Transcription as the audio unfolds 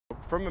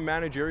from a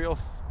managerial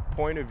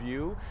point of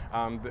view,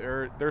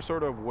 their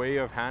sort of way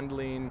of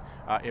handling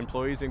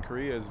employees in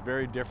Korea is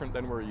very different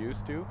than we're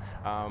used to.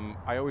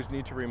 I always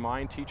need to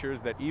remind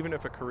teachers that even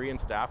if a Korean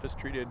staff is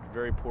treated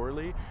very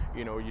poorly,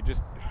 you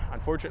just,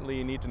 unfortunately,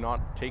 you need to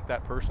not take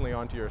that personally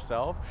onto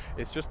yourself.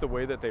 It's just the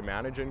way that they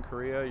manage in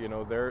Korea.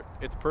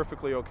 It's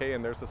perfectly okay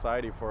in their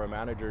society for a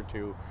manager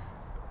to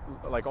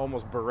like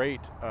almost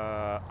berate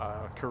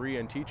a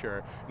Korean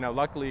teacher. Now,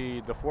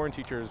 luckily, the foreign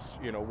teachers,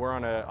 we're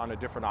on a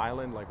different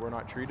island. Like, we're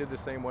not treated the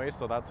same way,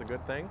 so that's a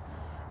good thing.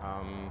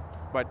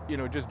 But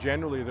just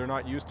generally, they're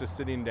not used to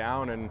sitting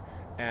down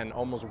and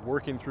almost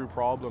working through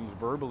problems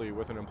verbally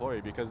with an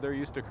employee, because they're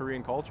used to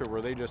Korean culture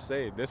where they just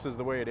say, this is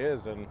the way it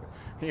is, and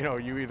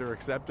you either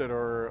accept it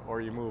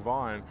or you move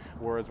on.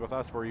 Whereas with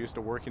us, we're used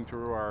to working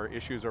through our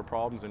issues or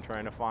problems and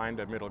trying to find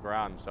a middle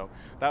ground. So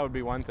that would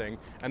be one thing.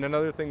 And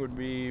another thing would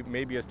be,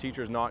 maybe as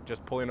teachers, not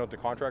just pulling out the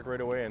contract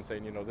right away and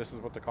saying, this is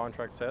what the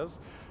contract says.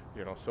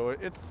 So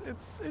it's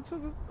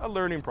a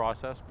learning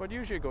process, but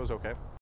usually it goes okay.